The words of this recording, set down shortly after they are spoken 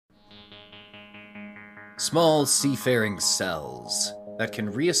Small seafaring cells that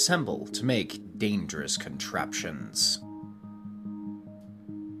can reassemble to make dangerous contraptions.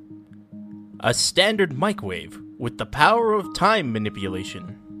 A standard microwave with the power of time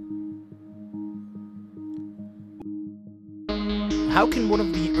manipulation. How can one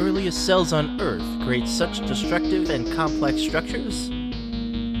of the earliest cells on Earth create such destructive and complex structures?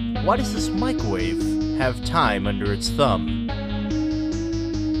 Why does this microwave have time under its thumb?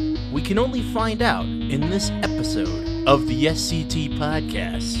 We can only find out in this episode of the SCT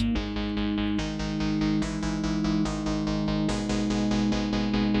Podcast.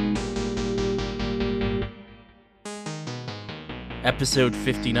 Episode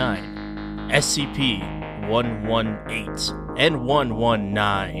 59, SCP-118 and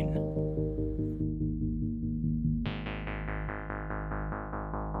 119.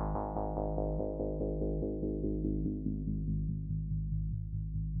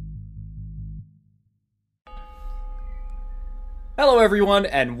 Hello everyone,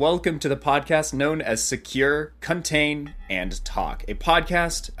 and welcome to the podcast known as Secure, Contain, and Talk, a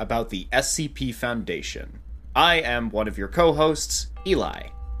podcast about the SCP Foundation. I am one of your co-hosts, Eli.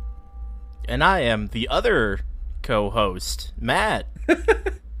 And I am the other co-host, Matt.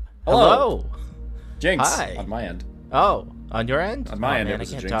 Hello. Jinx. Hi. On my end. Oh, on your end? On my end, man, it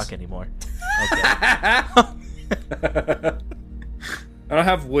was I a can't jinx. talk anymore. Okay. I don't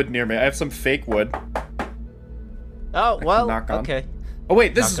have wood near me. I have some fake wood. Oh, well, knock on. okay. Oh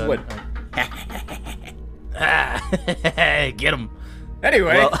wait, this is Knock wood. Get him.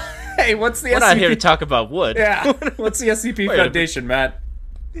 Anyway, Well, hey, what's the We're SCP? not here to talk about wood. Yeah, what's the SCP Wait a Foundation, Matt?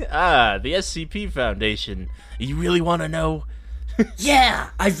 The SCP Foundation. You really want to know? Yeah,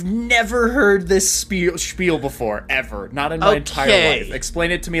 I've never heard this spiel before, ever. Not in my entire Okay. life.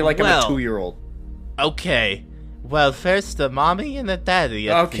 Explain it to me like Well, I'm a 2-year-old. Okay. Well, first the mommy and the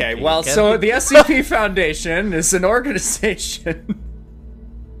daddy. Okay, SCP. well, so the SCP Foundation is an organization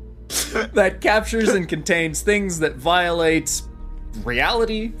that captures and contains things that violate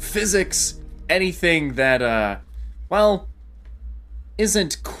reality, physics, anything that,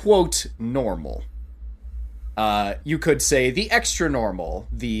 isn't, quote, normal. You could say the extra normal,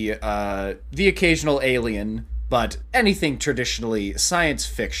 the occasional alien, but anything traditionally science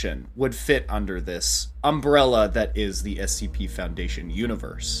fiction would fit under this umbrella that is the SCP Foundation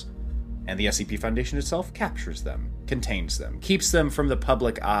universe. And the SCP Foundation itself captures them, contains them, keeps them from the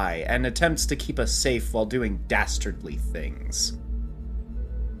public eye, and attempts to keep us safe while doing dastardly things.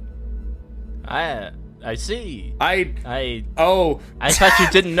 I see. I thought you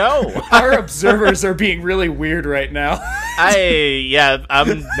didn't know. Our observers are being really weird right now.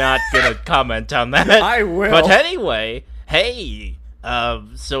 I'm not gonna comment on that. I will. But anyway, hey,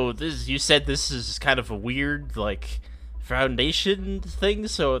 so you said this is kind of a weird, foundation thing,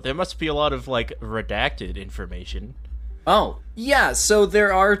 so there must be a lot of, redacted information. Oh, yeah, so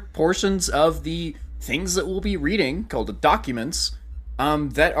there are portions of the things that we'll be reading, called the documents,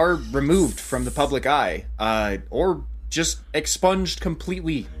 that are removed from the public eye, or just expunged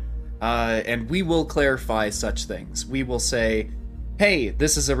completely. And we will clarify such things. We will say, hey,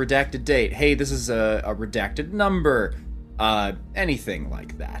 this is a redacted date. Hey, this is a redacted number. Anything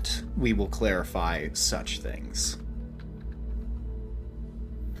like that. We will clarify such things.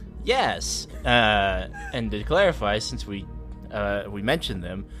 Yes, and to clarify, since we mentioned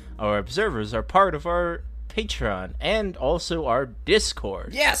them, our observers are part of our Patreon and also our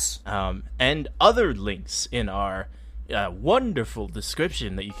Discord. Yes! And other links in our wonderful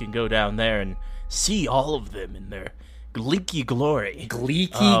description that you can go down there and see all of them in their gleeky glory.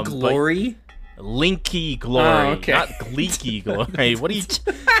 Gleeky glory? Linky glory, Oh, okay. not gleeky glory. What are you...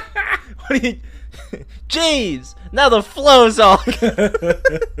 Jeez! Now the flow's all...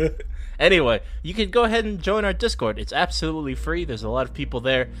 Anyway, you can go ahead and join our Discord. It's absolutely free. There's a lot of people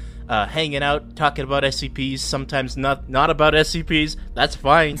there hanging out, talking about SCPs, sometimes not about SCPs. That's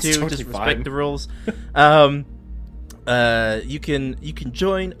fine, too. Totally Just respect fine. the rules. You can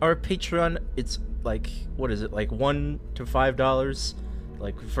join our Patreon. It's $1 to $5.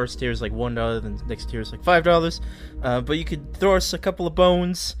 First tier is $1, then next tier is $5. But you could throw us a couple of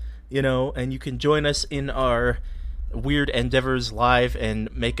bones, and you can join us in our weird endeavors live and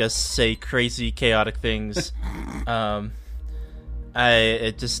make us say crazy, chaotic things. Having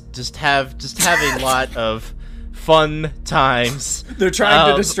a lot of fun times. They're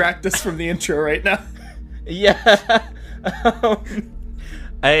trying to distract us from the intro right now. Yeah.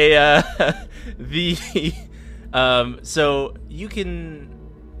 So you can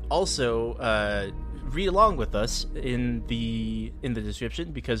also read along with us in the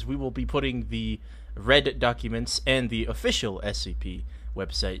description, because we will be putting the read documents and the official SCP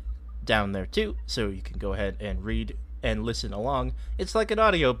website down there too, so you can go ahead and read and listen along. It's like an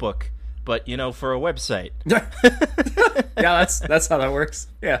audiobook, but for a website. Yeah, that's how that works.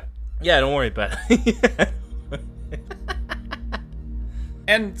 Yeah. Yeah, don't worry about it.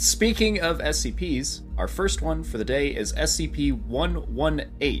 And speaking of SCPs, our first one for the day is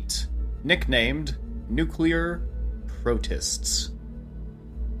SCP-118, nicknamed Nuclear Protists.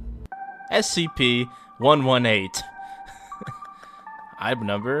 SCP-118. Item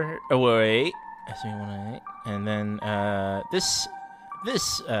number 08. SCP-118. And then this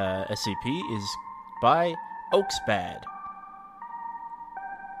SCP is by Oaksbad.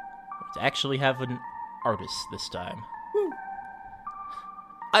 To actually have an artist this time. Woo.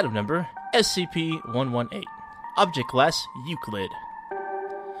 Item number SCP-118. Object class Euclid.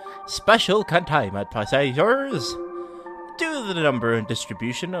 Special containment procedures. Due to the number and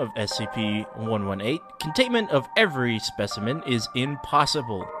distribution of SCP-118, containment of every specimen is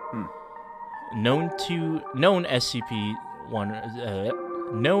impossible. Known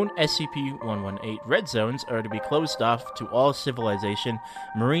SCP-118 red zones are to be closed off to all civilization,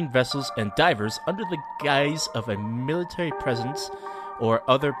 marine vessels, and divers under the guise of a military presence or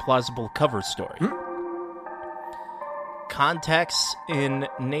other plausible cover story. Contacts in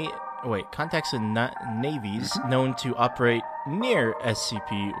navies known to operate near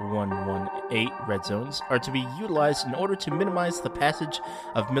SCP-118 red zones are to be utilized in order to minimize the passage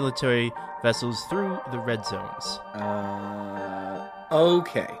of military vessels through the red zones.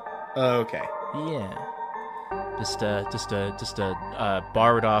 Okay. Yeah. Just a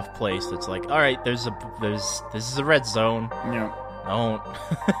barred off place that's like, all right, this is a red zone. Yeah. Don't.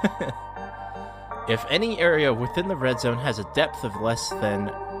 If any area within the red zone has a depth of less than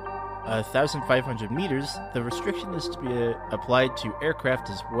 1,500 meters, the restriction is to be applied to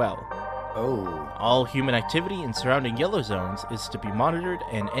aircraft as well. Oh. All human activity in surrounding yellow zones is to be monitored,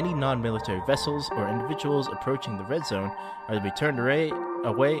 and any non-military vessels or individuals approaching the red zone are to be turned away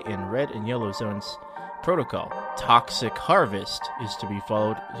in red and yellow zones. Protocol. Toxic harvest is to be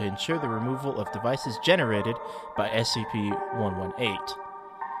followed to ensure the removal of devices generated by SCP-118.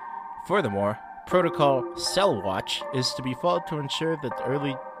 Furthermore, Protocol Cell Watch is to be followed to ensure that the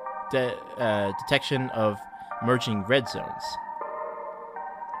early detection of merging red zones.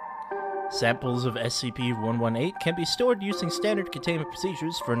 Samples of SCP-118 can be stored using standard containment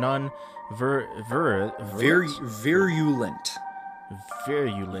procedures for Virulent.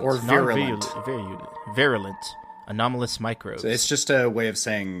 Or virulent. Virulent. Anomalous microbes. So it's just a way of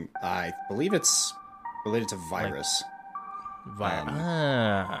saying, I believe it's related to virus. Viruses.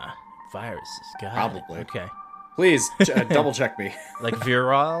 Got Probably. it. Okay. Please, double check me. Like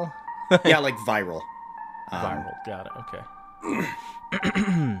viral? Yeah, like viral. Viral. Got it. Okay.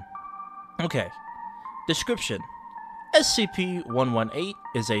 Okay. Description. SCP-118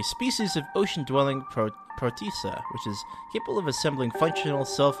 is a species of ocean-dwelling protista, which is capable of assembling functional,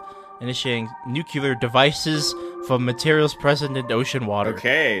 self-initiating nuclear devices from materials present in ocean water.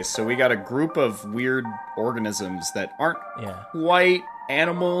 Okay, so we got a group of weird organisms that aren't Yeah. quite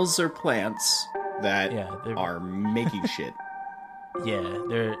animals or plants that they're- are making shit. Yeah,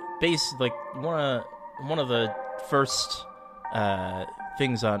 they're like one of the first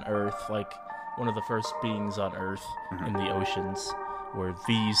things on Earth, like one of the first beings on Earth in the oceans, were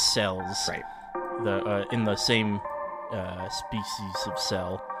these cells. Right. In the same species of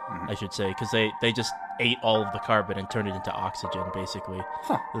cell, I should say, because they just ate all of the carbon and turned it into oxygen, basically.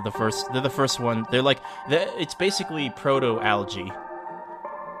 Huh. They're the first one. It's basically proto-algae.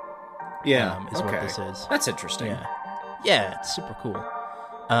 Yeah, is what this is. That's interesting. Yeah, it's super cool.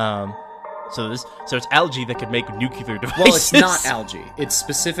 So it's algae that can make nuclear devices. Well, it's not algae. It's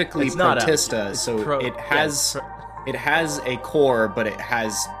specifically It's not protista, algae. It's so it has yeah, it has a core, but it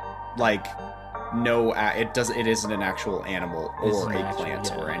has like no. It isn't an actual animal or a plant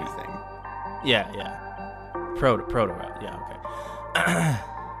or anything. Yeah. Proto. Yeah. Okay.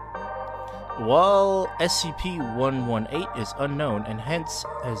 While SCP-118 is unknown and hence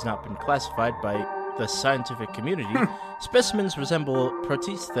has not been classified by the scientific community, specimens resemble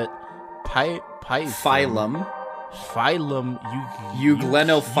protists that Phylum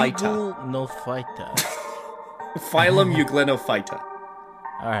Euglenophyta. Phylum Euglenophyta.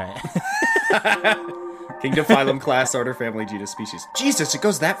 All right. Kingdom, phylum, class, order, family, genus, species. Jesus, it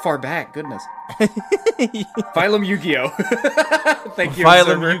goes that far back. Goodness. Phylum Yu-Gi-Oh. Thank you,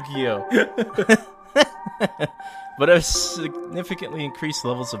 Phylum observer. Yu-Gi-Oh. But have significantly increased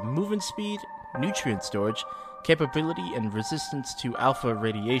levels of movement speed, nutrient storage, capability, and resistance to alpha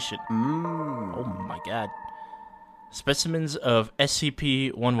radiation. Oh my god. Specimens of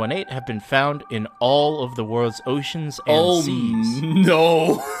SCP-118 have been found in all of the world's oceans and seas.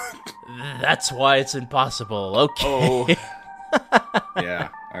 No. That's why it's impossible. Okay. Yeah,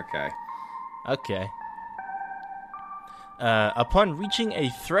 okay. Okay. Upon reaching a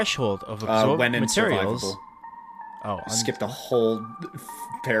threshold of absorbed When in materials... survivable. Oh, Skipped a whole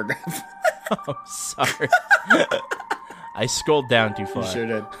paragraph. I'm sorry. I scrolled down too far. You sure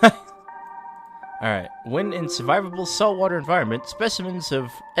did. Alright. When in survivable saltwater environment, specimens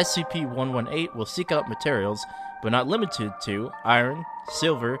of SCP-118 will seek out materials, but not limited to iron,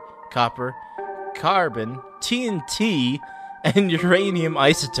 silver, copper, carbon, TNT, and uranium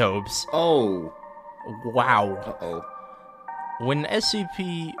isotopes. Oh. Wow. Uh-oh. When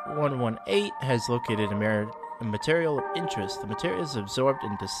SCP-118 has located a material of interest, the material is absorbed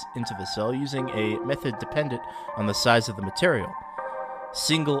into the cell using a method dependent on the size of the material.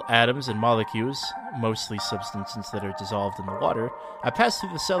 Single atoms and molecules, mostly substances that are dissolved in the water, are passed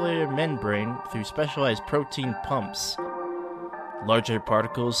through the cellular membrane through specialized protein pumps. Larger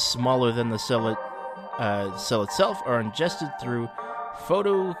particles, smaller than the cell itself, are ingested through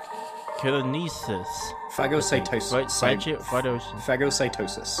photokinesis. Phagocytosis.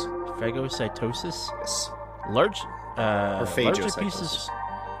 Phagocytosis. Phagocytosis? Yes. Larger phagocytosis. pieces.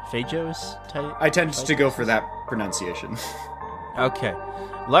 Phagos? I tend to go for that pronunciation. Okay.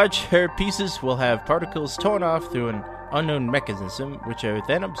 Larger pieces will have particles torn off through an unknown mechanism, which are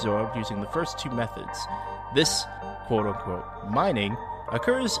then absorbed using the first two methods. This, quote-unquote, mining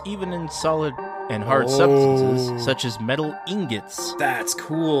occurs even in solid and hard substances, such as metal ingots. That's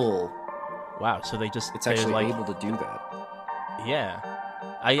cool. Wow, so It's actually able to do that. Yeah.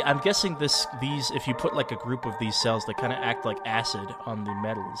 I'm guessing these, if you put like a group of these cells, they kind of act like acid on the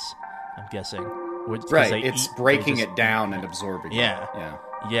metals, I'm guessing. Right, it's breaking it down and absorbing yeah. it.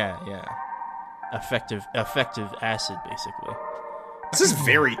 Yeah. Effective acid, basically. This is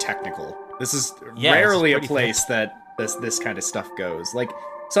very technical. This is Yeah, rarely a this is place that this kind of stuff goes. Like,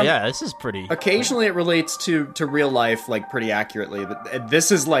 this is pretty... Occasionally it relates to real life, like, pretty accurately, but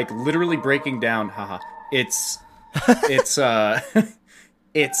this is, like, literally breaking down, it's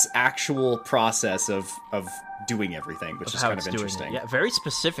actual process of doing everything, which is kind of interesting. Yeah, very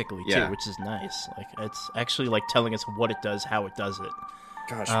specifically, too, Yeah. which is nice. Like, it's actually, like, telling us what it does, how it does it.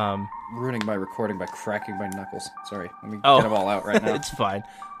 Gosh, ruining my recording by cracking my knuckles. Sorry, let me Oh. get them all out right now. It's fine.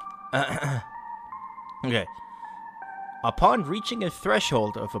 Okay. Upon reaching a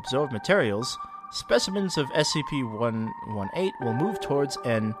threshold of absorbed materials, specimens of SCP-118 will move towards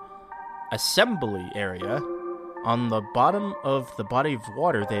an assembly area on the bottom of the body of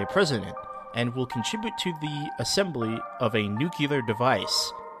water they are present in, and will contribute to the assembly of a nuclear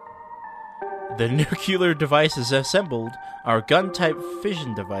device. The nuclear devices assembled are gun-type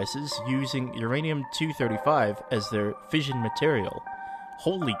fission devices using uranium-235 as their fission material.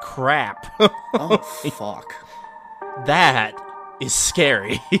 Holy crap. Oh, fuck. That is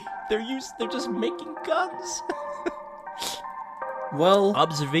scary. They're just making guns. Well,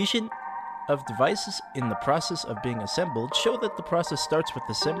 Observation of devices in the process of being assembled show that the process starts with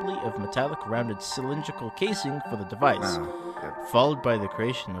assembly of metallic rounded cylindrical casing for the device, followed by the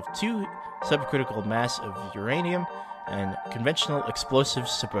creation of two subcritical mass of uranium and conventional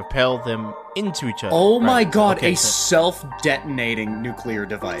explosives to propel them into each other. oh my Right, god, okay, a self-detonating nuclear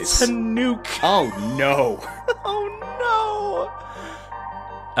device. It's a nuke. Oh no. Oh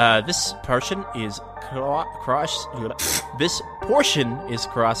no! This portion is This portion is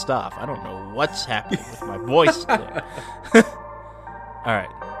crossed off. I don't know what's happening with my voice today. Alright.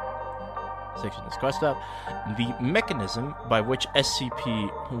 Section is crossed off. The mechanism by which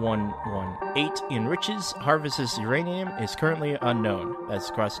SCP-118 enriches, harvests uranium is currently unknown.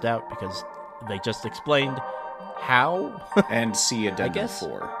 That's crossed out because they just explained how. And see addendum guess.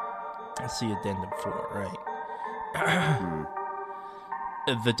 4. Let's see addendum 4, right.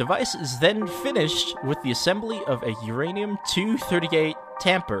 The device is then finished with the assembly of a uranium-238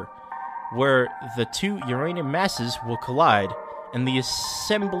 tamper, where the two uranium masses will collide, and the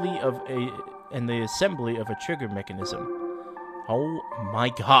assembly of a trigger mechanism. Oh my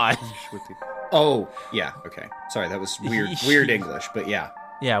god! Oh, yeah, okay. Sorry, that was weird English, but yeah.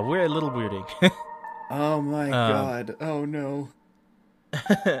 Yeah, we're a little weirding. Oh my god, oh no.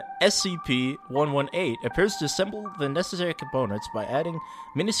 SCP-118 appears to assemble the necessary components by adding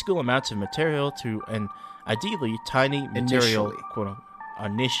minuscule amounts of material to an ideally tiny material... Initially.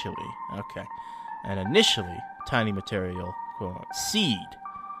 Initially. Okay. An initially tiny material, seed.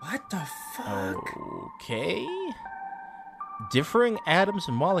 What the fuck? Okay. Differing atoms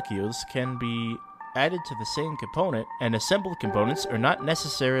and molecules can be added to the same component, and assembled components are not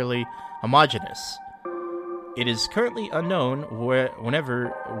necessarily homogeneous. It is currently unknown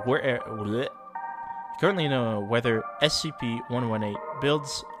currently know whether SCP-118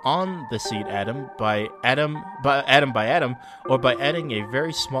 builds on the seed atom by atom, or by adding a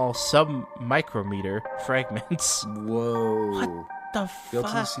very small sub-micrometer fragments. Whoa. What the Built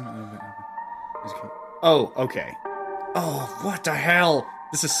to the fuck? scene- Oh, okay. Oh, what the hell?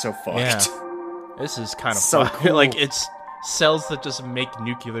 This is so fucked. Yeah. This is kind of So fucked. cool. Like, it's cells that just make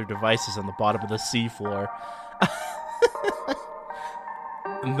nuclear devices on the bottom of the seafloor.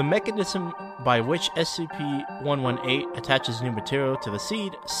 The mechanism by which SCP-118 attaches new material to the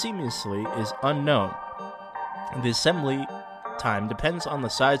seed seamlessly is unknown. The assembly time depends on the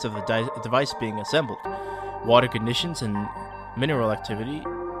size of the device being assembled, water conditions, and material activity,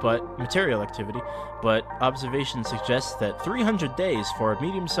 but observation suggests that 300 days for a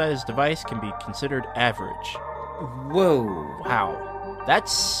medium-sized device can be considered average. Whoa. Wow.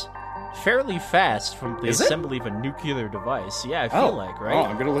 That's fairly fast from the Is it? assembly of a nuclear device. Yeah, I feel like, right? Oh,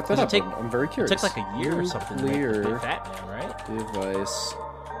 I'm gonna look that Does up. it take- I'm very It curious. took like a year or something to make Nuclear that, right? device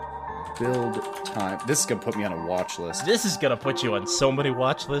build time. This is gonna put me on a watch list. This is gonna put you on so many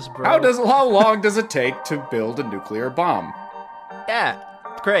watch lists, bro. How long does it take to build a nuclear bomb? Yeah,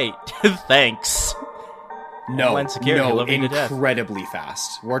 great. Thanks. No, Homeland Security, no, love you to death. incredibly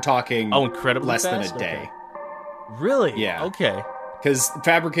fast. We're talking Oh, incredibly less fast? than a day. Okay. Really? Yeah. Okay. Because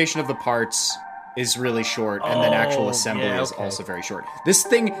fabrication of the parts is really short, and then actual Oh, assembly yeah, is okay. also very short. This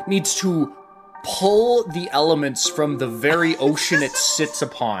thing needs to pull the elements from the very ocean it sits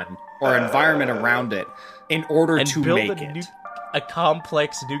upon, or environment around it, in order And to build make it. a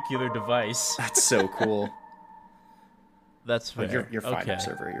complex nuclear device. That's so cool. That's fair. But you're fine, okay.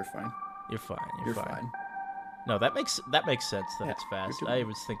 Observer. You're fine. You're fine. You're fine. No, that makes sense that Yeah, it's fast. you're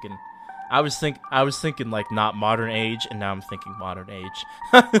doing I was thinking like not modern age, and now I'm thinking modern age.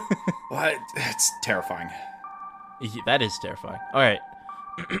 What? It's terrifying. That is terrifying. All right.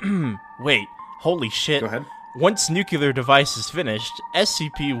 Wait. Holy shit. Go ahead. Once nuclear device is finished,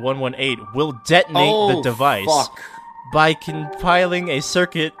 SCP-118 will detonate the device Fuck. by compiling a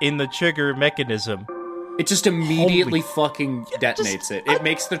circuit in the trigger mechanism. It just immediately Holy- fucking detonates it. It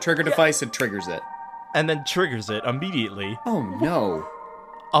makes the trigger device and triggers it. And then triggers it immediately. Oh no.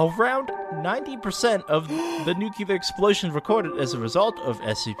 Around 90% of the nuclear explosions recorded as a result of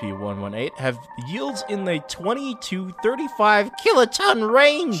SCP-118 have yields in the 20 to 35 kiloton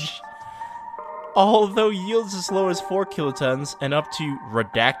range. Although yields as low as 4 kilotons and up to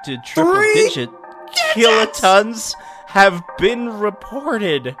redacted triple-digit kilotons have been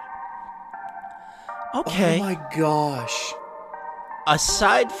reported. Okay. Oh my gosh.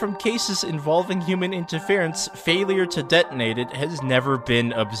 Aside from cases involving human interference, failure to detonate it has never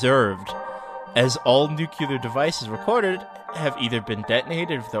been observed, as all nuclear devices recorded have either been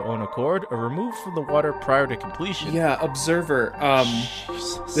detonated of their own accord or removed from the water prior to completion. Yeah, Observer.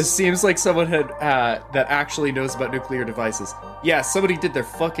 Jesus. This seems like someone had that actually knows about nuclear devices. Yeah, somebody did their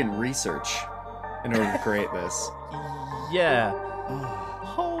fucking research in order to create this. Yeah. Oh.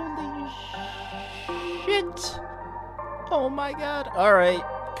 Holy shit. Oh my god. Alright.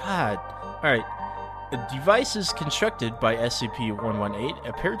 God. Alright. The devices constructed by SCP-118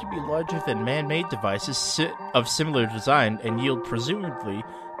 appear to be larger than man-made devices of similar design and yield presumably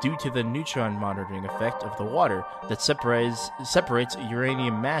due to the neutron monitoring effect of the water that separates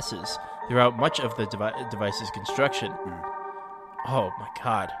uranium masses throughout much of the device's construction. Oh my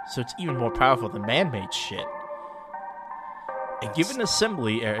god. So it's even more powerful than man-made shit. A given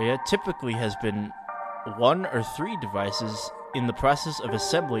assembly area typically has been 1 or 3 devices in the process of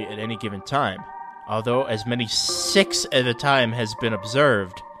assembly at any given time, although as many 6 at a time has been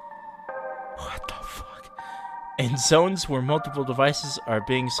observed. What the fuck? In zones where multiple devices are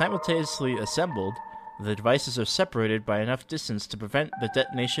being simultaneously assembled, the devices are separated by enough distance to prevent the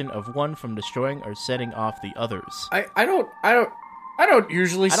detonation of one from destroying or setting off the others. I don't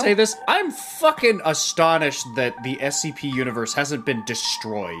usually say this. I'm fucking astonished that the SCP universe hasn't been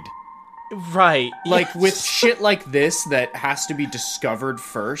destroyed. Right. Like, with shit like this that has to be discovered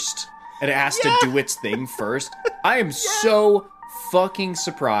first, and it has to do its thing first, I am so fucking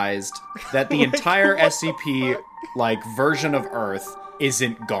surprised that the entire SCP, like, version of Earth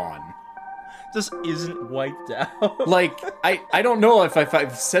isn't gone. Just isn't wiped out. Like, I don't know if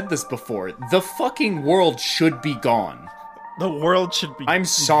I've said this before. The fucking world should be gone. The world should be I'm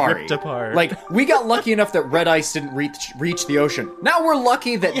sorry. ripped apart. Like, we got lucky enough that red ice didn't reach the ocean. Now we're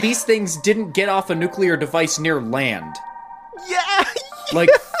lucky that these things didn't get off a nuclear device near land. yeah. Like,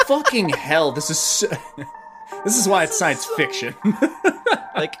 fucking hell, this is this is why it's science fiction.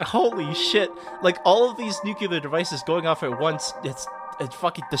 Like, holy shit. Like, all of these nuclear devices going off at once, it's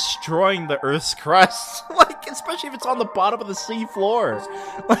fucking destroying the Earth's crust. Like, especially if it's on the bottom of the sea floor.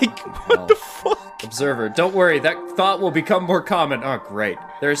 Like, what the fuck? Observer, don't worry, that thought will become more common. Oh, great.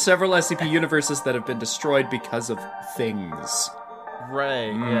 There are several SCP universes that have been destroyed because of things.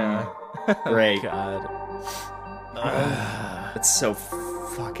 Right, yeah. Great. God. It's so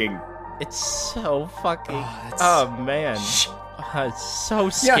fucking... It's so fucking... it's- Oh, man. It's so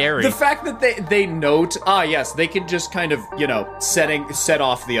scary. Yeah, the fact that they note, yes, they can just kind of, set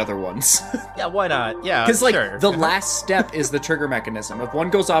off the other ones. Yeah, why not? Yeah, Because, sure. the last step is the trigger mechanism. If one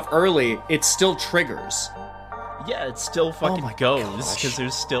goes off early, it still triggers. Yeah, it still fucking my goes, gosh. because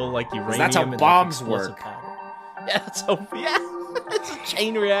there's still, uranium that's how and, bombs explosive work. powder. Yeah, that's how... Yeah, it's a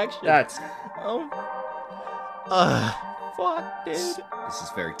chain reaction. That's... Fuck, dude. This is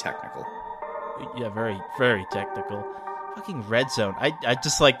very technical. Yeah, very, very technical. Fucking red zone. I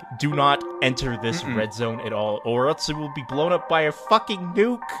just, do not enter this red zone at all, or else it will be blown up by a fucking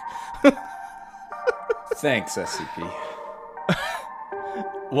nuke. Thanks, SCP.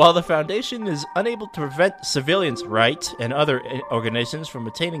 While the Foundation is unable to prevent civilians, right, and other organizations from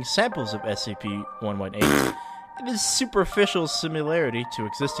obtaining samples of SCP-118, it is superficial similarity to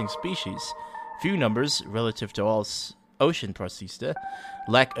existing species, few numbers relative to all ocean prosista,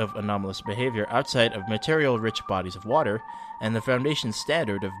 lack of anomalous behavior outside of material-rich bodies of water, and the Foundation's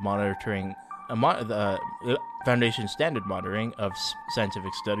standard of monitoring the Foundation standard monitoring of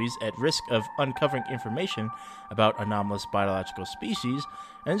scientific studies at risk of uncovering information about anomalous biological species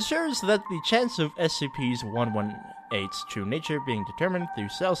ensures that the chance of SCP-118's true nature being determined through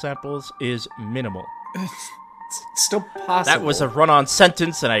cell samples is minimal. It's still possible. That was a run-on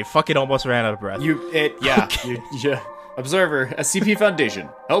sentence, and I fucking almost ran out of breath. Yeah. Observer, SCP Foundation,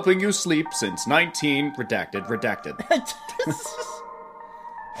 helping you sleep since 19... Redacted.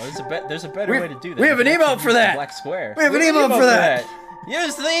 There's a better way to do that. We have an emote for that! Black square. We have an emote for that!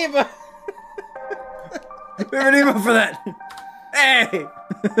 Use the emote! We have an emote for that! Hey!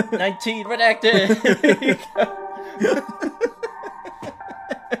 19 redacted! There you go.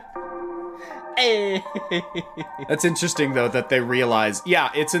 Hey! That's interesting, though, that they realize,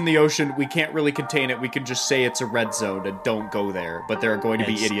 it's in the ocean, we can't really contain it, we can just say it's a red zone and don't go there. But there are going to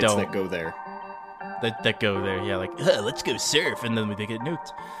be idiots that go there. That go there, yeah, let's go surf, and then they get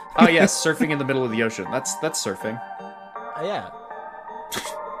nuked. Oh, yes, surfing in the middle of the ocean. That's surfing. Yeah.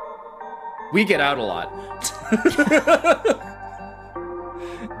 We get out a lot.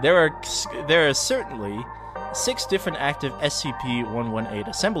 There are certainly 6 different active SCP-118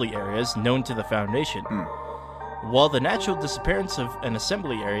 assembly areas known to the Foundation. While the natural disappearance of an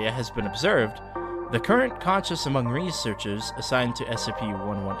assembly area has been observed, the current consensus among researchers assigned to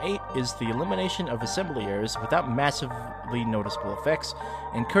SCP-118 is the elimination of assembly areas without massively noticeable effects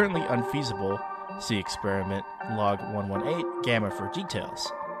and currently unfeasible. See Experiment Log 118 Gamma for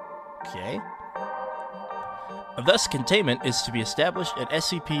details. Okay. Thus, containment is to be established at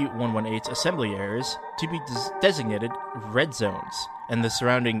SCP-118's assembly areas to be designated red zones and the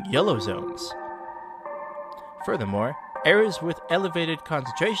surrounding yellow zones. Furthermore, areas with elevated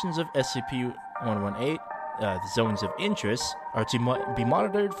concentrations of SCP-118, the zones of interest, are to be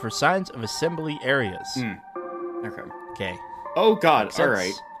monitored for signs of assembly areas. Okay. Oh god, Makes sense.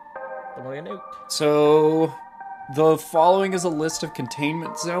 alright. Don't want to get nuked. So, the following is a list of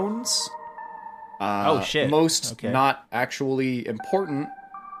containment zones. Oh, shit. Most Okay. not actually important,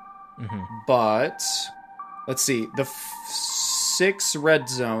 but let's see. The 6 red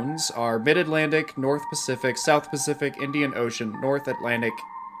zones are Mid-Atlantic, North Pacific, South Pacific, Indian Ocean, North Atlantic.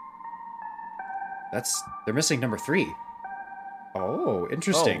 They're missing number 3. Oh,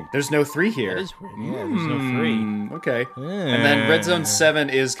 interesting. Oh. There's no 3 here. That is weird. Yeah, there's no 3. Okay. And then Red Zone 7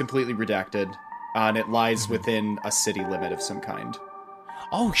 is completely redacted, and it lies within a city limit of some kind.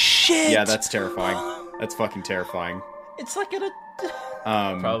 Oh, shit! Yeah, that's terrifying. That's fucking terrifying. It's like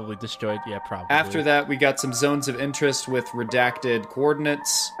probably destroyed. Yeah, probably. After that, we got some zones of interest with redacted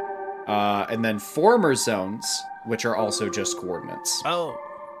coordinates, and then former zones, which are also just coordinates. Oh.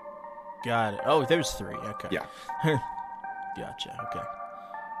 Got it. Oh, there's 3. Okay. Yeah. Gotcha. Okay.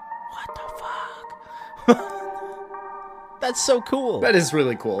 What the fuck? That's so cool. That is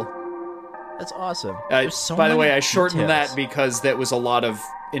really cool. That's awesome. By the way, I shortened details. that because that was a lot of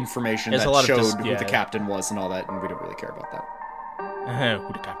information There's that a lot of showed who yeah. the captain was and all that, and we don't really care about that.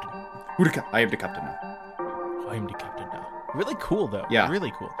 Who the captain? I am the captain now. I am the captain now. Really cool, though. Yeah. Really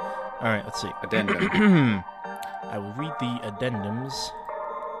cool. All right, let's see. Addendum. I will read the addendums.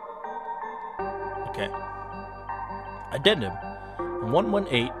 Okay. Addendum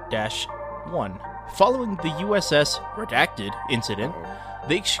 118-1. Following the USS Redacted incident,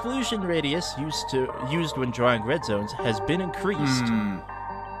 the exclusion radius used when drawing red zones has been increased.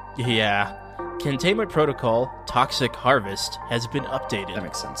 Yeah. Containment protocol Toxic Harvest has been updated. That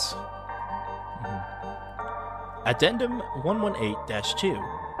makes sense. Addendum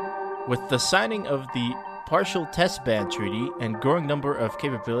 118-2. With the signing of the Partial Test Ban Treaty and growing number of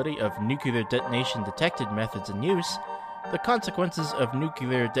capability of nuclear detonation detected methods in use, the consequences of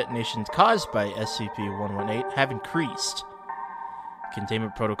nuclear detonations caused by SCP-118 have increased.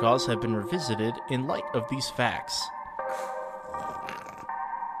 Containment protocols have been revisited in light of these facts.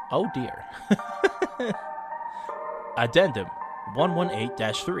 Oh dear. Addendum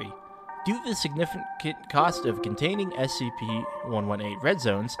 118-3. Due to the significant cost of containing SCP-118 red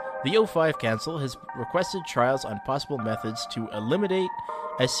zones, the O5 Council has requested trials on possible methods to eliminate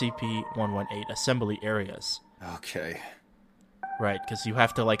SCP-118 assembly areas. Okay. Right, because you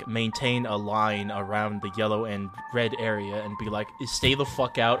have to, like, maintain a line around the yellow and red area and be like, stay the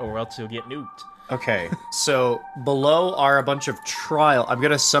fuck out or else you'll get nuked. Okay, so below are a bunch of trial... I'm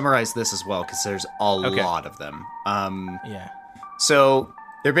going to summarize this as well, because there's a lot of them. Yeah. So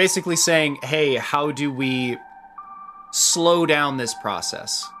they're basically saying, hey, how do we slow down this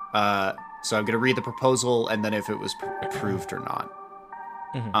process? So I'm going to read the proposal, and then if it was approved or not.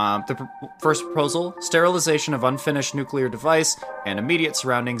 The first proposal, sterilization of unfinished nuclear device and immediate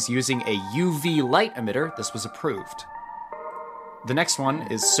surroundings using a UV light emitter. This was approved. The next one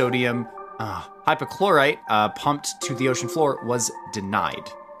is sodium hypochlorite pumped to the ocean floor was denied.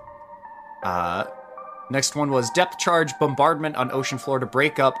 Next one was depth charge bombardment on ocean floor to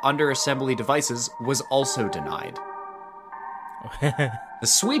break up under-assembly devices was also denied. The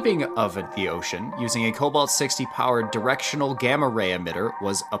sweeping of the ocean using a Cobalt-60 powered directional gamma ray emitter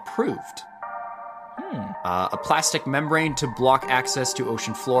was approved. A plastic membrane to block access to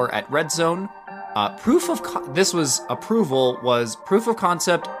ocean floor at red zone. Proof of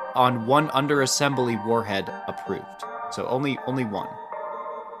concept on one under-assembly warhead approved. So only one.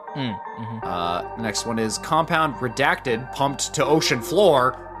 Next one is compound redacted pumped to ocean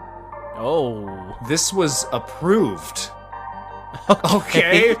floor. Oh. This was approved.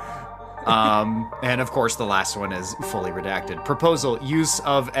 Okay. And of course the last one is fully redacted. Proposal, use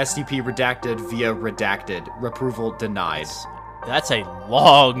of SCP redacted via redacted. Approval denied. That's a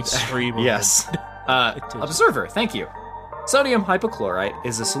long stream. Yes. Observer, thank you. Sodium hypochlorite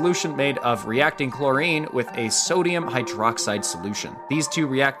is a solution made of reacting chlorine with a sodium hydroxide solution. These two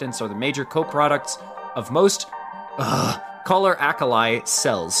reactants are the major co-products of most color-alkali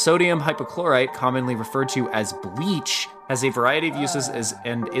cells. Sodium hypochlorite, commonly referred to as bleach, has a variety of uses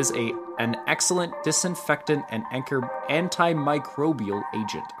and is an excellent disinfectant and antimicrobial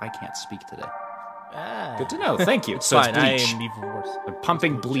agent. I can't speak today. Good to know. Thank you. So fine, it's bleach. I am even worse. I'm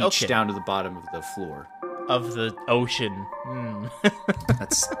pumping bleach down to the bottom of the floor. Of the ocean.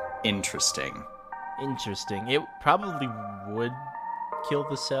 That's interesting. Interesting. It probably would kill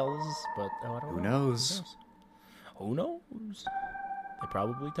the cells, but I don't know. Who knows? Who knows? They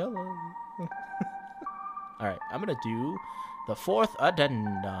probably tell us. Alright, I'm gonna do the fourth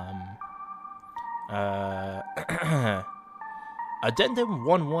addendum. Addendum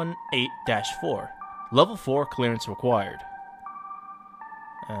 118-4. Level 4 clearance required.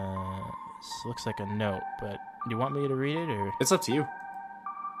 This looks like a note, but do you want me to read it, or? It's up to you.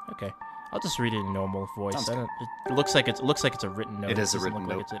 Okay, I'll just read it in normal voice. It looks like it's a written note. It is a doesn't written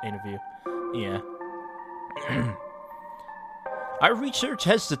look note. like it's an interview. Yeah. Our research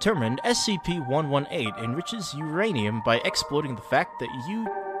has determined SCP-118 enriches uranium by exploiting the fact that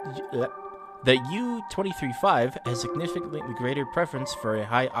U-235 has significantly greater preference for a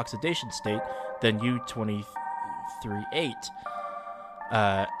high oxidation state than U-238.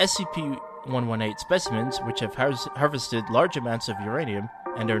 SCP-118 specimens, which have harvested large amounts of uranium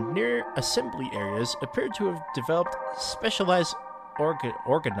and are near assembly areas, appear to have developed specialized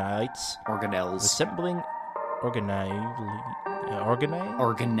organelles. Resembling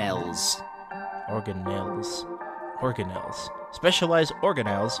organelles. Specialized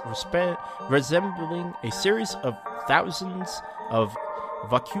organelles resembling a series of thousands of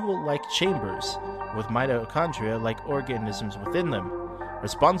vacuole-like chambers with mitochondria-like organisms within them,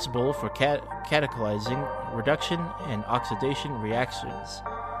 responsible for catalyzing reduction and oxidation reactions.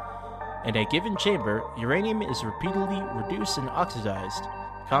 In a given chamber, uranium is repeatedly reduced and oxidized.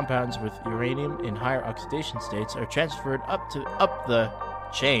 Compounds with uranium in higher oxidation states are transferred up the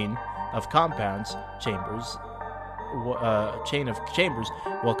chain of chambers,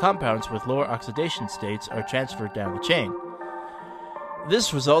 while compounds with lower oxidation states are transferred down the chain.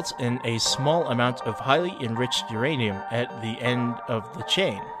 This results in a small amount of highly enriched uranium at the end of the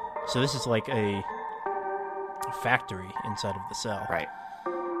chain. So this is like a factory inside of the cell. Right.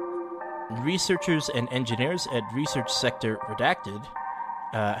 Researchers and engineers at Research Sector Redacted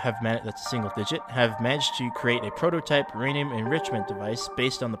that's a single digit, have managed to create a prototype uranium enrichment device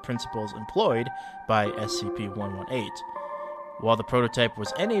based on the principles employed by SCP-118. While the prototype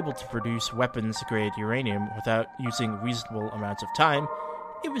was unable to produce weapons-grade uranium without using reasonable amounts of time,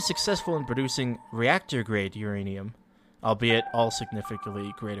 it was successful in producing reactor-grade uranium, albeit all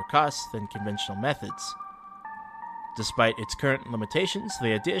significantly greater costs than conventional methods. Despite its current limitations,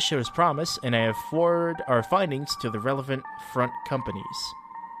 the idea shows promise, and I have forwarded our findings to the relevant front companies.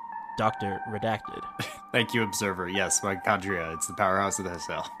 Dr. Redacted. Thank you, Observer. Yes, mitochondria. It's the powerhouse of the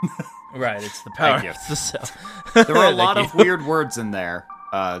cell. Right, it's the powerhouse of the cell. There were a lot of weird words in there.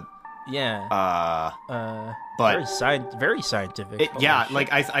 Yeah. But very scientific.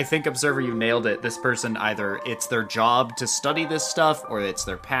 I think, Observer, you nailed it. This person, either it's their job to study this stuff or it's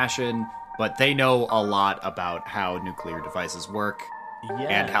their passion, but they know a lot about how nuclear devices work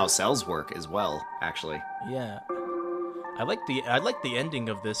and how cells work as well, actually. Yeah. I like the ending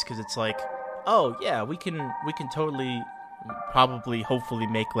of this because it's like, oh yeah, we can totally, probably, hopefully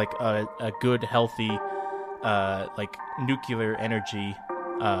make like a good, healthy, like nuclear energy,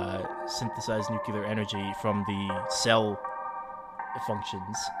 synthesized nuclear energy from the cell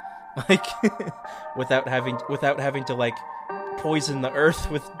functions, like without having to like poison the earth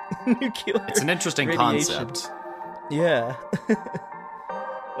with nuclear. It's an interesting radiation. concept. Yeah.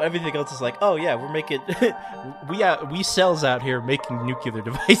 Everything else is like, oh yeah, we're making we cells out here making nuclear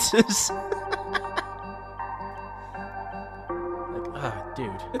devices. Like,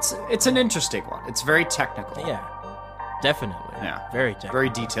 dude, it's an interesting one. It's very technical. Yeah, definitely. Yeah, very technical. Very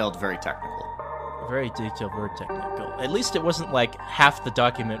detailed, very technical. Very detailed, very technical. At least it wasn't like half the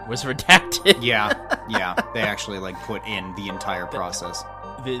document was redacted. Yeah. They actually like put in the entire process.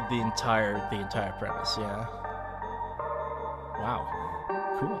 The entire premise. Yeah. Wow.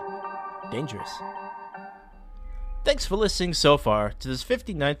 Cool. Dangerous. Thanks for listening so far to this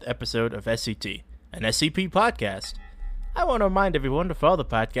 59th episode of SCT, an SCP podcast. I want to remind everyone to follow the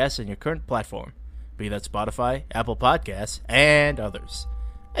podcast on your current platform, be that Spotify, Apple Podcasts, and others.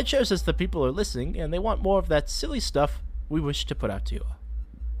 It shows us that people are listening and they want more of that silly stuff we wish to put out to you all.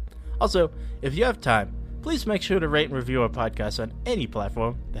 Also, if you have time, please make sure to rate and review our podcast on any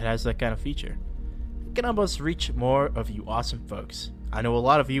platform that has that kind of feature. It can help us reach more of you awesome folks. I know a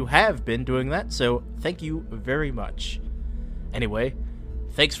lot of you have been doing that, so thank you very much. Anyway,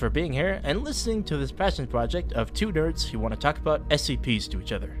 thanks for being here and listening to this passion project of two nerds who want to talk about SCPs to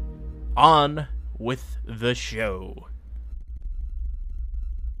each other. On with the show.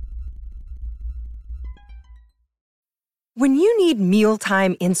 When you need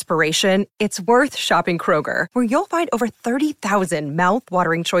mealtime inspiration, it's worth shopping Kroger, where you'll find over 30,000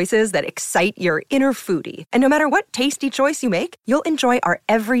 mouth-watering choices that excite your inner foodie. And no matter what tasty choice you make, you'll enjoy our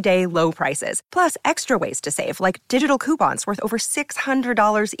everyday low prices, plus extra ways to save, like digital coupons worth over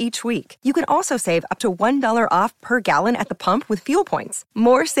 $600 each week. You can also save up to $1 off per gallon at the pump with fuel points.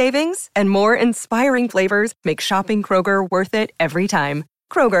 More savings and more inspiring flavors make shopping Kroger worth it every time.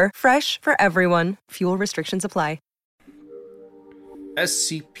 Kroger, fresh for everyone. Fuel restrictions apply.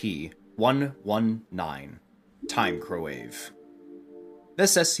 SCP-119, Time Crowave.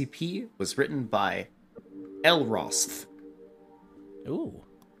 This SCP was written by L. Roth. Ooh.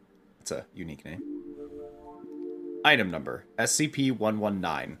 That's a unique name. Item number,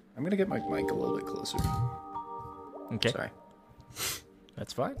 SCP-119. I'm gonna get my mic a little bit closer. Okay. Sorry.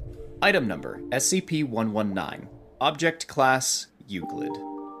 That's fine. Item number, SCP-119. Object Class, Euclid.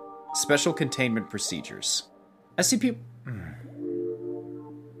 Special Containment Procedures. SCP...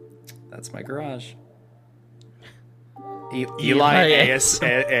 That's my garage. Eli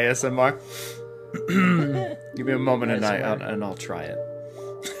ASMR. Give me a moment and I'll try it.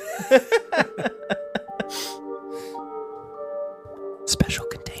 Special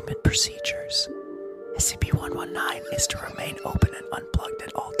containment procedures. SCP-119 is to remain open and unplugged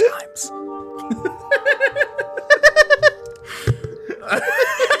at all times.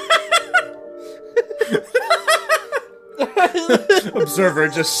 Observer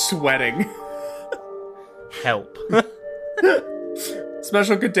just sweating. Help.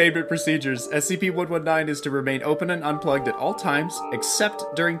 Special containment procedures. SCP-119 is to remain open and unplugged at all times, except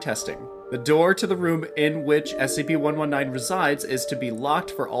during testing. The door to the room in which SCP-119 resides is to be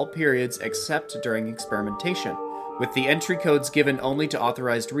locked for all periods except during experimentation, with the entry codes given only to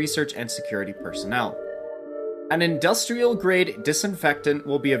authorized research and security personnel. An industrial-grade disinfectant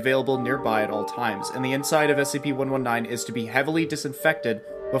will be available nearby at all times, and the inside of SCP-119 is to be heavily disinfected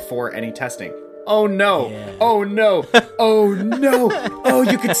before any testing. Oh no! Yeah. Oh no! Oh no! Oh,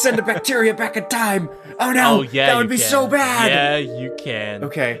 you could send the bacteria back in time! Oh no! Oh, yeah, that would be so bad! Yeah, you can.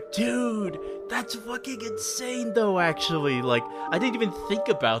 Okay. Dude, That's fucking insane, though. Actually, like, I didn't even think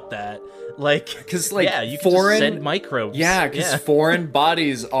about that. Like, because like yeah, you can just send microbes. Yeah, because foreign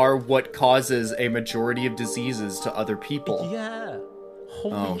bodies are what causes a majority of diseases to other people. Yeah.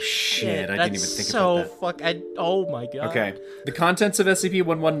 Holy shit! I didn't even think about that. Oh my god. Okay. The contents of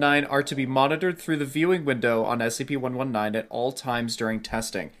SCP-119 are to be monitored through the viewing window on SCP-119 at all times during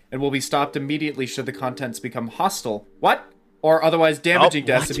testing, and will be stopped immediately should the contents become hostile. What? Or otherwise damaging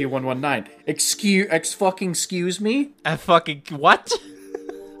to SCP-119. Excuse me? Fucking what?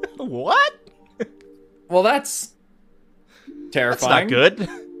 What? Well, that's terrifying. That's not good.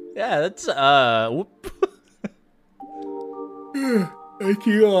 Yeah, that's whoop.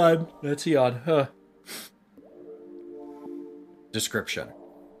 That's yawn. Huh. Description.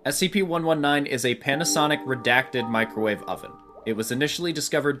 SCP-119 is a Panasonic redacted microwave oven. It was initially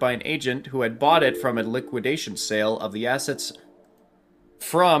discovered by an agent who had bought it from a liquidation sale of the assets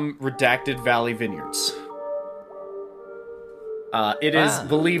from Redacted Valley Vineyards. It is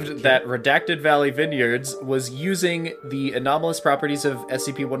believed that Redacted Valley Vineyards was using the anomalous properties of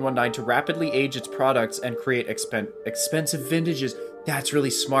SCP-119 to rapidly age its products and create expensive vintages. That's really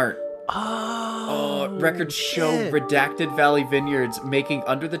smart. Records show Redacted Valley Vineyards making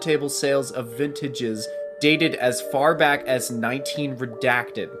under-the-table sales of vintages dated as far back as 19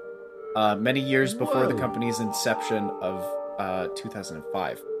 Redacted, many years before the company's inception of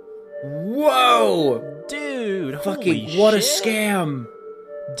 2005. Whoa! Dude, fucking what a scam!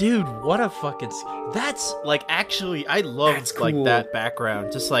 Dude, what a fucking... That's, like, actually, I love, cool. like, that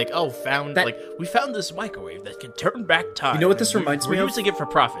background. Just like, we found this microwave that can turn back time. You know what this reminds me of? We're using it for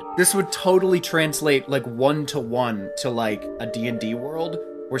profit. This would totally translate, like, one-to-one to, like, a D&D world,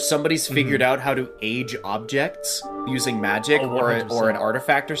 where somebody's figured out how to age objects using magic or an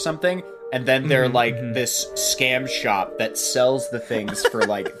artifact or something, and then they're, like, this scam shop that sells the things for,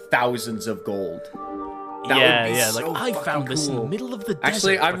 like, thousands of gold. That would be so like, I found cool. this in the middle of the desert.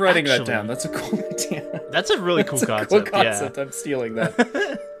 Actually, I'm writing that down. That's a cool idea. That's a really cool concept. Cool concept. Yeah. I'm stealing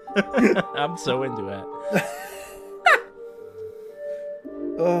that. I'm so into it.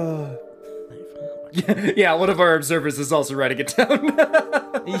 Yeah, one of our observers is also writing it down.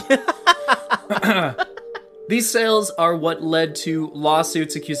 These sales are what led to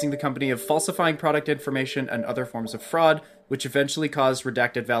lawsuits accusing the company of falsifying product information and other forms of fraud, which eventually caused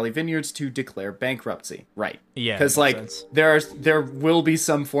Redacted Valley Vineyards to declare bankruptcy. Right. Yeah. Because, like, there will be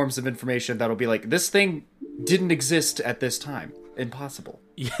some forms of information that'll be like, this thing didn't exist at this time. Impossible.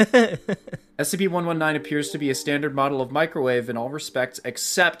 SCP-119 appears to be a standard model of microwave in all respects,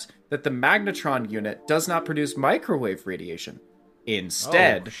 except that the magnetron unit does not produce microwave radiation.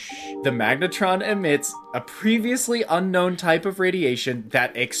 Instead, the magnetron emits a previously unknown type of radiation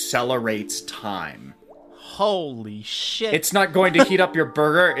that accelerates time. Holy shit. It's not going to heat up your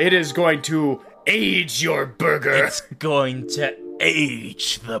burger, it is going to age your burger. It's going to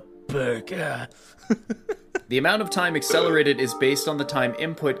age the burger. The amount of time accelerated is based on the time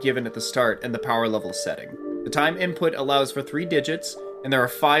input given at the start and the power level setting. The time input allows for 3 digits, and there are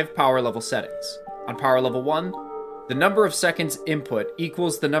 5 power level settings. On power level 1, the number of seconds input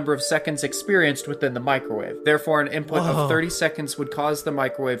equals the number of seconds experienced within the microwave. Therefore, an input of 30 seconds would cause the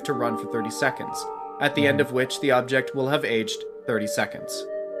microwave to run for 30 seconds, at the end of which the object will have aged 30 seconds.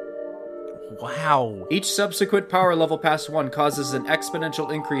 Wow. Each subsequent power level past 1 causes an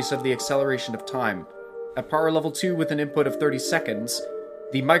exponential increase of the acceleration of time. At power level 2 with an input of 30 seconds,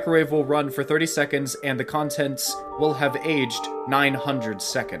 the microwave will run for 30 seconds and the contents will have aged 900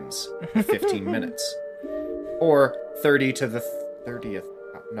 seconds, 15 minutes. Or 30 to the 30th,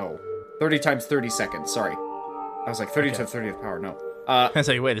 no, 30 times 30 seconds, sorry. I was like 30 to the 30th power, no. I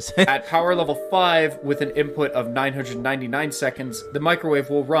say, wait a second. At power level 5, with an input of 999 seconds, the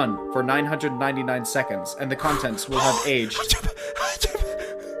microwave will run for 999 seconds, and the contents will have aged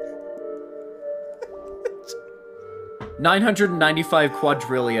 995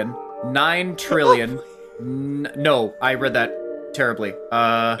 quadrillion, 9 trillion, no, I read that terribly.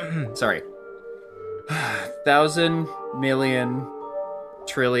 Sorry. 1,000 million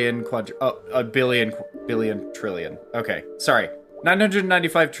trillion billion trillion. Okay, sorry.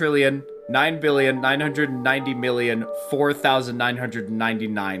 995 trillion, 9 billion, 990 million,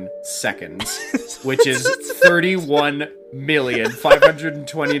 4,999 seconds, which is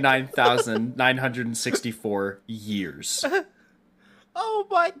 31,529,964 years. Oh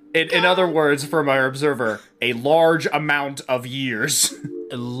my God. In other words, for my observer, a large amount of years.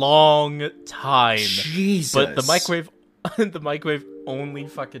 A long time. Jesus. But the microwave only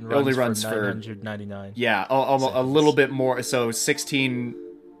fucking runs for 999. Yeah, almost a little bit more. So 16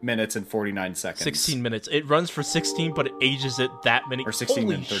 minutes and 49 seconds. 16 minutes. It runs for 16, but it ages it that many. Or 16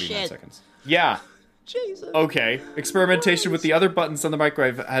 Holy and 39 shit. seconds. Yeah. Jesus. Okay. Experimentation with the other buttons on the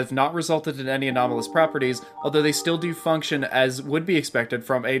microwave have not resulted in any anomalous properties, although they still do function as would be expected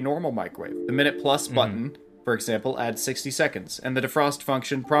from a normal microwave. The minute plus button, for example, adds 60 seconds, and the defrost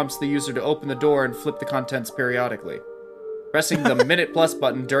function prompts the user to open the door and flip the contents periodically. Pressing the minute plus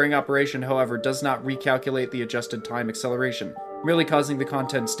button during operation, however, does not recalculate the adjusted time acceleration, merely causing the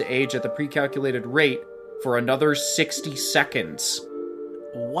contents to age at the pre-calculated rate for another 60 seconds.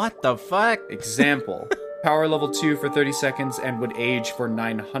 What the fuck? Example. Power level 2 for 30 seconds and would age for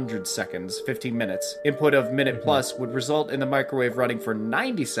 900 seconds, 15 minutes. Input of minute plus would result in the microwave running for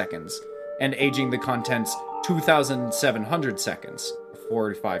 90 seconds and aging the contents 2,700 seconds,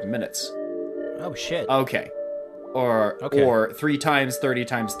 45 minutes. Oh shit. Okay. Or 3 times 30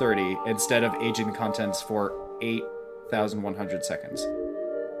 times 30 instead of aging the contents for 8,100 seconds.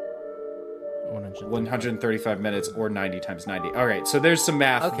 135 minutes or 90 times 90. Alright, so there's some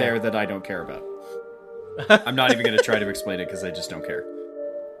math there that I don't care about. I'm not even going to try to explain it because I just don't care.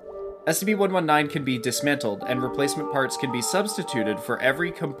 SCP-119 can be dismantled, and replacement parts can be substituted for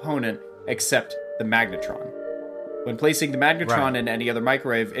every component except the magnetron. When placing the magnetron in any other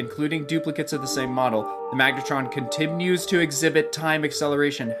microwave, including duplicates of the same model, the magnetron continues to exhibit time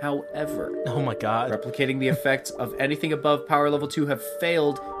acceleration. However, Oh my god. replicating the effects of anything above power level 2 have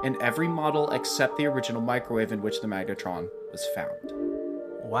failed in every model except the original microwave in which the magnetron was found.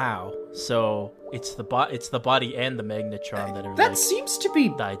 Wow. So it's the body and the magnetron that are That like, seems to be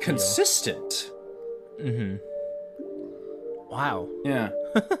the ideal. consistent. Wow. Yeah.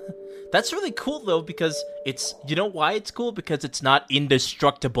 That's really cool though, because it's, you know why it's cool? Because it's not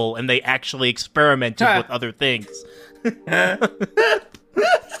indestructible and they actually experimented with other things.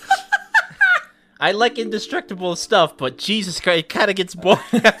 I like indestructible stuff, but Jesus Christ, it kind of gets boring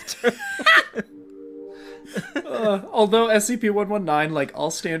after. Although SCP-119, like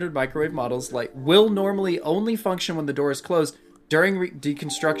all standard microwave models, will normally only function when the door is closed, during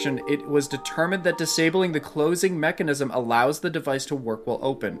deconstruction, it was determined that disabling the closing mechanism allows the device to work while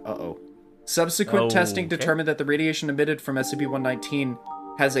open. Subsequent testing determined that the radiation emitted from SCP-119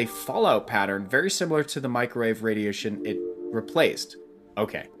 has a fallout pattern very similar to the microwave radiation it replaced.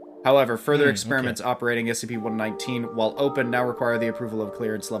 Okay. However, further experiments operating SCP-119 while open now require the approval of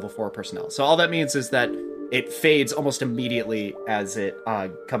clearance level 4 personnel. So all that means is that it fades almost immediately as it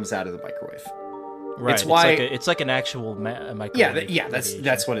comes out of the microwave. Right. It's why it's like an actual microwave. Yeah,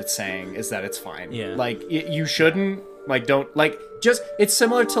 that's what it's saying, is that it's fine. Yeah. Like you shouldn't don't it's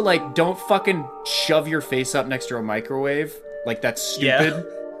similar to don't fucking shove your face up next to a microwave. Like that's stupid.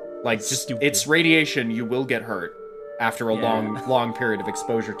 Yeah. Stupid. It's radiation, you will get hurt after a long period of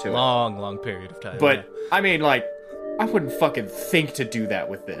exposure to it. Long period of time. But I mean I wouldn't fucking think to do that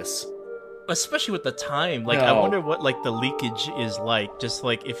with this. Especially with the time, I No. wonder what the leakage is like. Just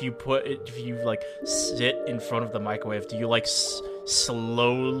if you sit in front of the microwave, do you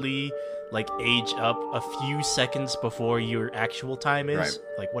slowly age up a few seconds before your actual time is?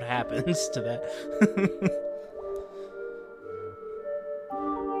 Right. What happens to that?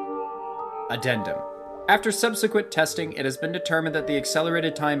 Addendum. After subsequent testing, it has been determined that the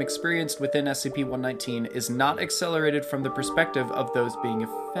accelerated time experienced within SCP-119 is not accelerated from the perspective of those being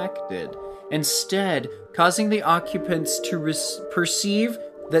affected, instead causing the occupants to perceive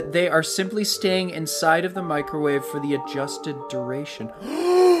that they are simply staying inside of the microwave for the adjusted duration.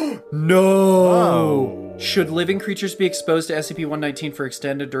 No! Whoa. Should living creatures be exposed to SCP-119 for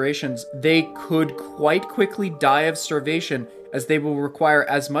extended durations, they could quite quickly die of starvation, as they will require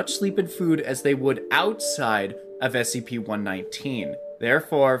as much sleep and food as they would outside of SCP-119.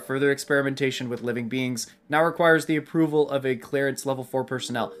 Therefore, further experimentation with living beings now requires the approval of a clearance level 4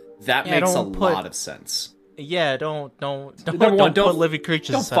 personnel. That makes a lot of sense. Yeah, don't put living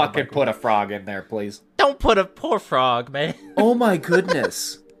creatures. Don't inside fucking put a frog in there, please. Don't put a poor frog, man. Oh my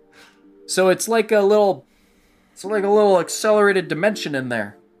goodness. So it's like a little accelerated dimension in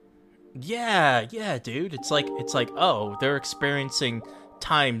there. Yeah, dude. It's like oh, they're experiencing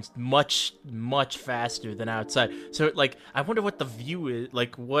time much faster than outside. So I wonder what the view is,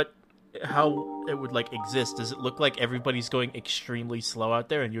 how it would exist. Does it look like everybody's going extremely slow out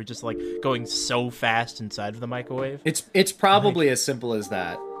there and you're just going so fast inside of the microwave? It's probably as simple as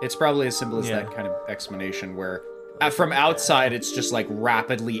that. It's probably as simple as that kind of explanation where from outside it's just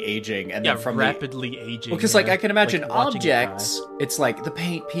rapidly aging, and then from rapidly aging. Because I can imagine objects, it's the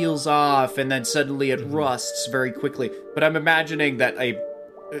paint peels off and then suddenly it rusts very quickly. But I'm imagining that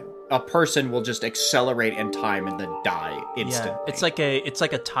a person will just accelerate in time and then die instantly. Yeah, it's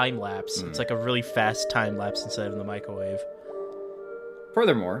like a time lapse. It's like a really fast time lapse inside of the microwave.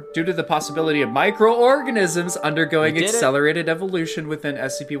 Furthermore, due to the possibility of microorganisms undergoing We did it. accelerated evolution within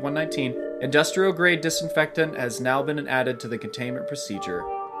SCP-119, industrial-grade disinfectant has now been added to the containment procedure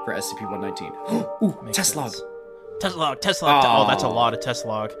for SCP-119. Ooh, Makes test log. sense. Test log. Oh, that's a lot of test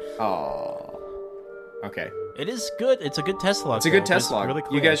log. Oh. Okay. It is good. It's a good test log. It's a good though. test It's log. Really You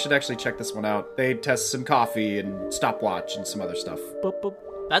clear. guys should actually check this one out. They test some coffee and stopwatch and some other stuff. Boop, boop.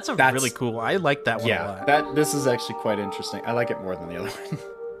 That's That's- really cool. I like that one a Yeah, lot. this is actually quite interesting. I like it more than the other one.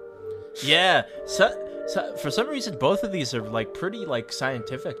 Yeah. So for some reason, both of these are like pretty like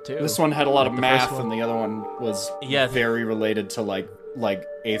scientific too. This one had a lot of The first math, one- and the other one was Yeah. very related to like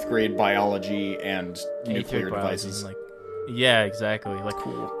 8th grade biology and nuclear Eighth grade biology, devices. Like, yeah, exactly. Like,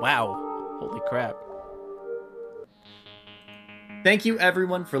 Cool. wow, holy crap. Thank you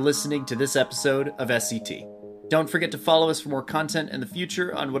everyone for listening to this episode of SCT. Don't forget to follow us for more content in the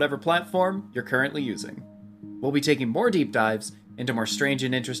future on whatever platform you're currently using. We'll be taking more deep dives into more strange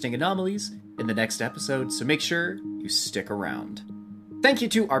and interesting anomalies in the next episode, so make sure you stick around. Thank you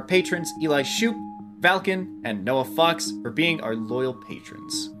to our patrons Eli Shoup, Valken, and Noah Fox for being our loyal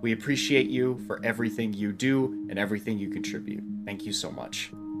patrons. We appreciate you for everything you do and everything you contribute. Thank you so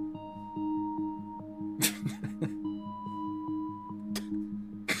much.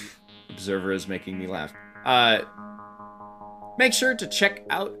 Observer is making me laugh. Make sure to check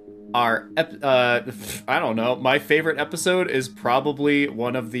out our I don't know, my favorite episode is probably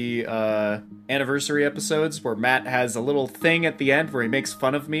one of the anniversary episodes where Matt has a little thing at the end where he makes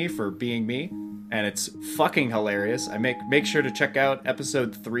fun of me for being me, and it's fucking hilarious. Make sure to check out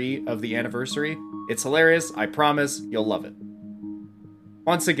episode 3 of the anniversary. It's hilarious. I promise you'll love it.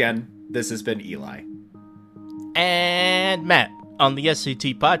 Once again, this has been Eli. And Matt on the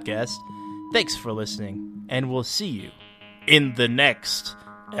SCT podcast. Thanks for listening, and we'll see you in the next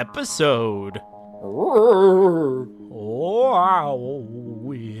episode. Wow.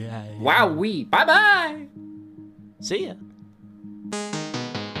 Wowee. Bye-bye. See ya.